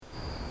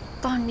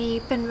ตอนนี้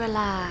เป็นเวล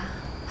า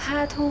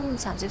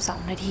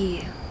5:32 นาที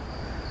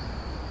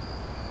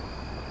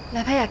แล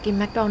ะแพรอยากกิน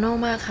แมคโดนัล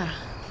ด์มากค่ะ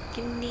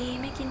กินดี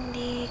ไม่กิน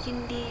ดีกิน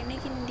ดีไม่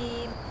กินดี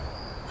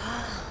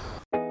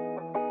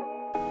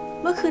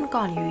เมื่อคืน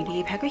ก่อนอยู่ดี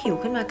แพรก็หิว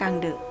ขึ้นมากลาง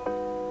ดึก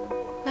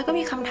แล้วก็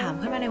มีคำถาม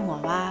ขึ้นมาในหัว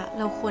ว่าเ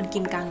ราควรกิ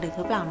นกลางดึกห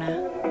รือเปล่านะ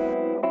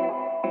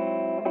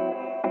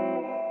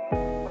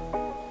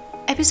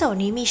เอพิโซด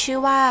นี้มีชื่อ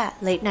ว่า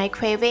Late Night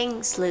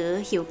Cravings หรือ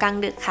หิวกลาง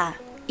ดึกค่ะ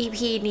EP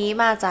นี้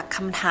มาจากค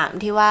ำถาม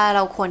ที่ว่าเร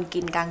าควร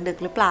กินกลางดึก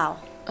หรือเปล่า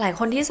หลาย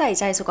คนที่ใส่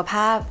ใจสุขภ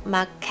าพ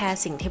มักแค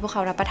ร์สิ่งที่พวกเข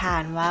ารับประทา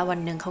นว่าวัน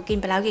หนึ่งเขากิน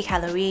ไปแล้วกี่แค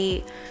ลอรี่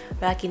เ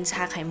วลากินช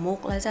าไข่มุก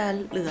แล้วจะ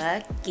เหลือ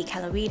กี่แค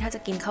ลอรี่ถ้าจะ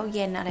กินข้าวเ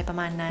ย็นอะไรประ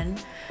มาณนั้น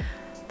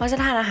มักจะ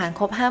ทานอาหาร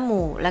ครบ5 ห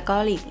มู่แล้วก็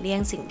หลีกเลี่ย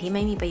งสิ่งที่ไ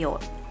ม่มีประโยช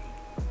น์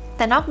แ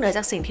ต่นอกเหนือจ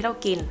ากสิ่งที่เรา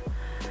กิน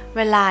เ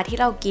วลาที่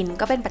เรากิน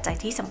ก็เป็นปัจจัย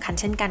ที่สำคัญ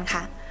เช่นกัน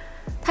ค่ะ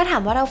ถ้าถา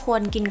มว่าเราคว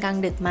รกินกลาง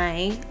ดึกไหม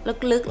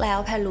ลึกๆแล้ว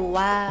แพรรู้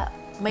ว่า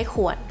ไม่ค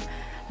วร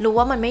รู้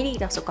ว่ามันไม่ดี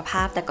ต่อสุขภ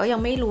าพแต่ก็ยัง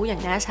ไม่รู้อย่า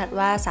งแน่ชัด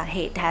ว่าสาเห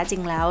ตุแท้จริ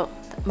งแล้ว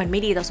มันไม่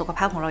ดีต่อสุขภ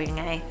าพของเรายัง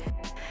ไง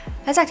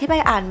และจากที่ไป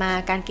อ่านมา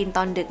การกินต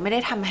อนดึกไม่ได้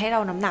ทำให้เรา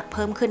น้ำหนักเ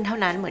พิ่มขึ้นเท่า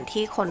นั้นเหมือน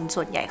ที่คน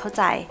ส่วนใหญ่เข้าใ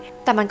จ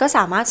แต่มันก็ส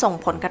ามารถส่ง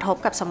ผลกระทบ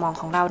กับสมอง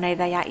ของเราใน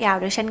ระยะยาว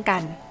ด้วยเช่นกั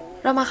น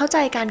เรามาเข้าใจ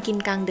การกิน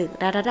กลางดึก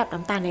และระดับ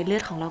น้ำตาลในเลือ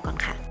ดของเราก่อน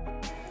ค่ะ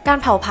การ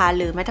เผาผลาญ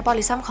หรือเมตาบอ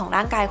ลิซึมของ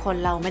ร่างกายคน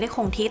เราไม่ได้ค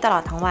งที่ตลอ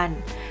ดทั้งวัน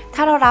ถ้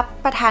าเรารับ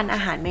ประทานอา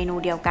หารเมนู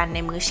เดียวกันใน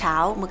มื้อเช้า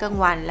มื้อกลาง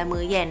วันและ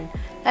มื้อเย็น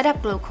ระดับ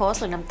กลูโคส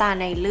หรือน้ำตาล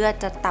ในเลือด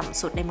จะต่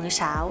ำสุดในมื้อเ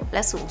ช้าแล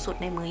ะสูงสุด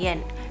ในมื้อเย็น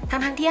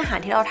ทั้งที่อาหาร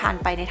ที่เราทาน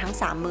ไปในทั้ง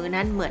3มื้อ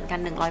นั้นเหมือนกัน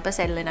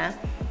 100% เลยนะ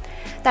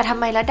แต่ทำ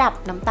ไมระดับ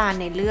น้ำตาล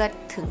ในเลือด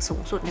ถึงสู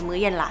งสุดในมื้อ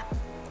เย็นล่ะ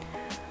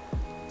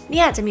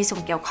นี่อาจจะมีส่ว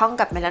นเกี่ยวข้อง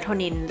กับเมลาโท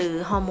นินหรือ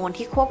ฮอร์โมน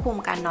ที่ควบคุม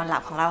การนอนหลั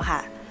บของเราค่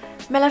ะ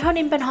เมลาโท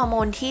นินเป็นฮอร์โม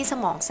นที่ส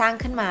มองสร้าง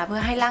ขึ้นมาเพื่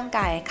อให้ร่างก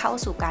ายเข้า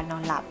สู่การนอ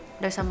นหลับ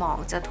โดยสมอง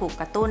จะถูก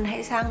กระตุ้นให้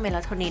สร้างเมล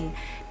าโทนิน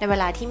ในเว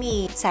ลาที่มี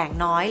แสง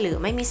น้อยหรือ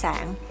ไม่มีแส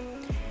ง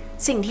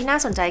สิ่งที่น่า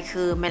สนใจ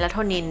คือเมลาโท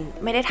นิน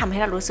ไม่ได้ทำให้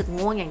เรารู้สึก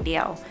ง่วงอย่างเดี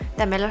ยวแ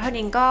ต่เมลาโท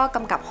นินก็ก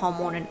ำกับฮอร์โ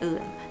มนอื่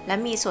นๆและ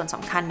มีส่วนส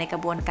ำคัญในกร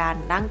ะบวนการ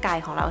ร่างกาย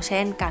ของเราเช่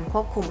นการค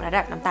วบคุมระ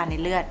ดับน้ำตาลใน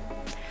เลือด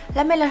แล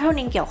ะเมลาโท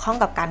นินเกี่ยวข้อง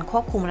กับการคว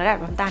บคุมระดับ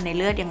น้ำตาลใน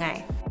เลือดยังไง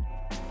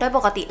โดยป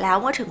กติแล้ว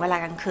เมื่อถึงเวลา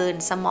กลางคืน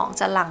สมอง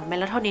จะหลั่งเม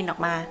ลาโทนินออก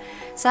มา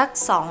สัก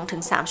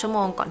 2-3 ชั่วโม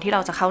งก่อนที่เร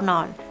าจะเข้าน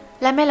อน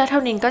และเมลาโท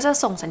นินก็จะ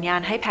ส่งสัญญา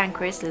ณให้แพนค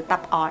รีสหรือตั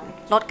บอ่อน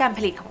ลดการผ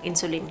ลิตของอิน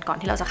ซูลินก่อน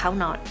ที่เราจะเข้า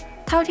นอน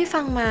เท่าที่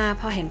ฟังมา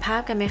พอเห็นภา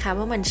พกันไหมคะ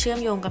ว่ามันเชื่อม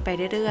โยงกันไป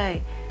เรื่อย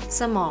ๆ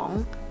สมอง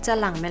จะ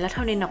หลั่งเมลาโท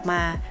นินออกม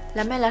าแล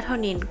ะเมลาโท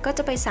นินก็จ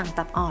ะไปสั่ง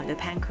ตับอ่อนหรือ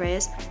แพนครี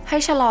สให้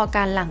ชะลอก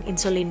ารหลั่งอิน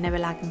ซูลินในเว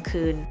ลากลาง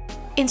คืน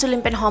อินซูลิ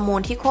นเป็นฮอร์โม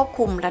นที่ควบ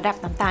คุมระดับ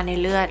น้ำตาลใน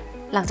เลือด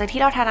หลังจากที่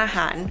เราทานอาห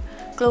าร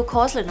กลูโค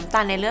สหรือน้ำต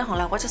าลในเลือดของ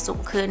เราก็จะสูง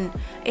ขึ้น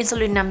อินซู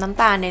ลินนำน้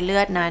ำตาลในเลื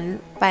อดนั้น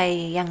ไป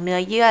ยังเนื้อ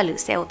เยื่อหรือ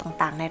เซลล์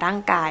ต่างๆในร่าง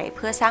กายเ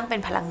พื่อสร้างเป็น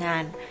พลังงา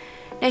น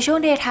ในช่วง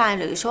เดย์ไทม์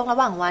หรือช่วงระ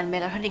หว่างวันเม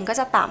ลาโทนินก็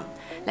จะต่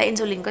ำและอิน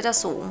ซูลินก็จะ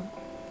สูง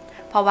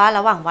เพราะว่าร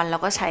ะหว่างวันเรา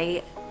ก็ใช้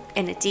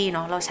energy เน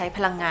าะเราใช้พ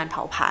ลังงานเผ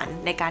าผลาญ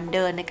ในการเ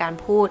ดินในการ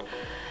พูด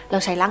เรา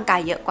ใช้ร่างกาย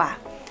เยอะกว่า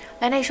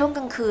และในช่วงก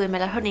ลางคืนเม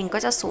ลาโทนินก็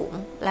จะสูง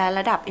และร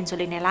ะดับอินซู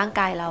ลินในร่าง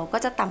กายเราก็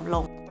จะต่ำล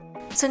ง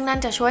ซึ่งนั่น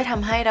จะช่วยท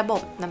ำให้ระบ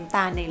บน้ำต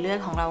าลในเลือด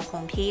ของเราค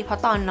งที่เพราะ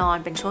ตอนนอน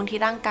เป็นช่วงที่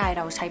ร่างกายเ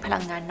ราใช้พลั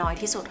งงานน้อย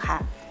ที่สุดค่ะ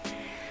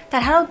แต่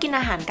ถ้าเรากิน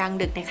อาหารกลาง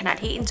ดึกในขณะ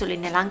ที่อินซูลิ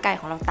นในร่างกาย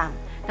ของเราต่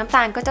ำน้ำต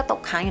าลก็จะตก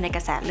ค้างอยู่ในก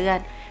ระแสเลือด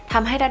ท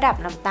ำให้ระดับ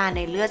น้ำตาลใ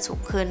นเลือดสูง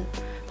ขึ้น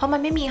เพราะมั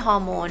นไม่มีฮอ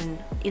ร์โมน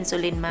อินซู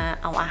ลินมา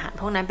เอาอาหาร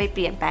พวกนั้นไปเป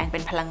ลี่ยนแปลงเป็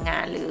นพลังงา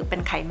นหรือเป็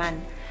นไขมัน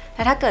แล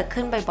ะถ้าเกิด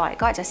ขึ้นบ่อยๆ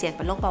ก็อาจจะเสี่ยงเ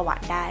ป็นโรคเบาหวา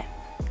นได้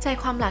ใจ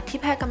ความหลักที่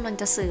แพทย์กำลัง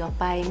จะสื่อออก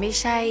ไปไม่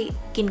ใช่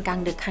กินกลาง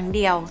ดึกครั้งเ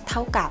ดียวเท่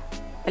ากับ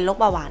เป็นโรค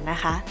เบาหวานน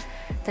ะคะ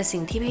แต่สิ่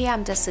งที่พยายาม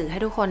จะสื่อให้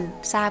ทุกคน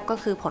ทราบก็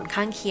คือผล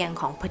ข้างเคียง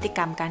ของพฤติก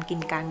รรมการกิน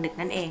กลางดึก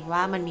นั่นเองว่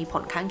ามันมีผ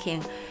ลข้างเคียง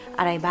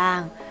อะไรบ้าง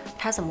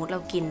ถ้าสมมุติเรา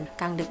กิน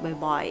กลางดึก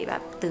บ่อยๆแบ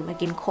บตื่นมา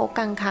กินโค้กก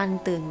ลางคัน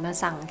ตื่นมา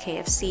สั่ง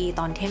KFC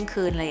ตอนเที่ยง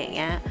คืนอะไรอย่างเ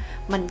งี้ย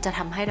มันจะท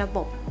ำให้ระบ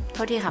บ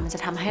มันจ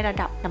ะทำให้ระ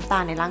ดับน้ำตา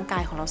ลในร่างกา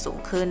ยของเราสูง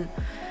ขึ้น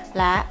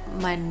และ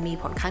มันมี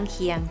ผลข้างเ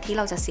คียงที่เ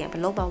ราจะเสี่ยงเป็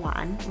นโรคเบาหวา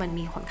นมัน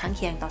มีผลข้างเ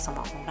คียงต่อสม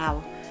องของเรา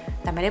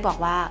แต่ไม่ได้บอก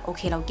ว่าโอเ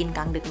คเรากินก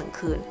ลางดึก1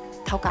 คืน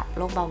เท่ากับโ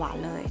รคเบาหวาน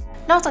เลย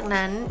นอกจาก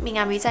นั้นมีง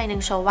านวิจัยหนึ่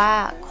งโชว์ว่า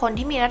คน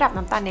ที่มีระดับ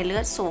น้ำตาลในเลื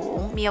อดสูง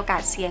มีโอกา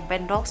สเสี่ยงเป็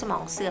นโรคสมอ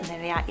งเสื่อมใน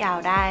ระยะยาว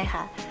ได้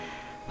ค่ะ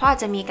เพราะอาจ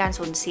จะมีการ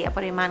สูญเสียป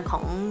ริมาณขอ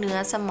งเนื้อ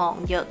สมอง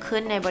เยอะขึ้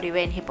นในบริเว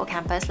ณฮิปโปแค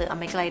มปัสหรืออะ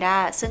มิกดาลา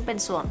ซึ่งเป็น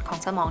ส่วนของ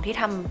สมองที่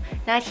ท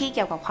ำหน้าที่เ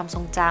กี่ยวกับความทร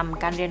งจ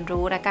ำการเรียน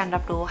รู้และการรั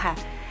บรู้ค่ะ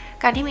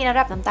การที่มีระ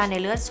ดับน้ำตาลใน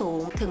เลือดสู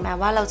งถึงแม้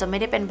ว่าเราจะไม่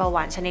ได้เป็นเบาหว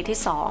านชนิดที่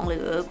2หรื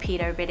อ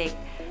pre-diabetic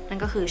นั่น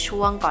ก็คือ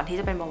ช่วงก่อนที่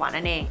จะเป็นเบาหวาน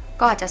นั่นเอง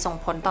ก็อาจจะส่ง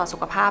ผลต่อสุ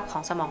ขภาพขอ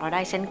งสมองเราไ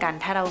ด้เช่นกัน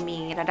ถ้าเรามี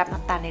ระดับน้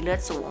ำตาลในเลือ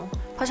ดสูง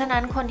เพราะฉะนั้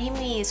นคนที่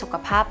มีสุข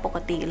ภาพปก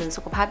ติหรือ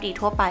สุขภาพดี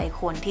ทั่วไป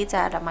ควรที่จ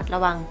ะระมัดร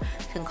ะวัง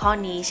ถึงข้อ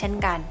นี้เช่น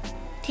กัน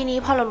ทีนี้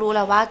พอเรารู้แ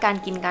ล้วว่าการ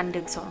กินกลาง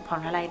ดึกส่งผล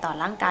อะไรต่อ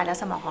ร่างกายและ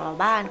สมองของเรา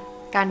บ้าง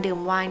การดื่ม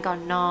ไวน์ก่อน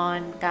นอน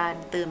การ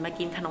ตื่นมา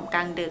กินขนมกล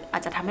างดึกอา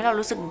จจะทำให้เรา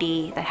รู้สึกดี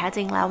แต่แท้จ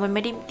ริงแล้วมันไ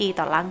ม่ได้ดี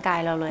ต่อร่างกาย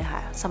เราเลยค่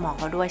ะสมอง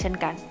เราด้วยเช่น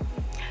กัน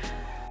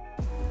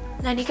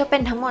และนี่ก็เป็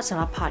นทั้งหมดสำ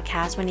หรับพอดแค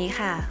สต์วันนี้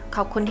ค่ะข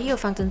อบคุณที่อยู่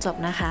ฟังจนจบ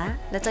นะคะ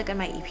แล้วเจอกันใ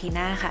หม่ EP ห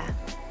น้าค่ะ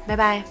บ๊าย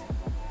บาย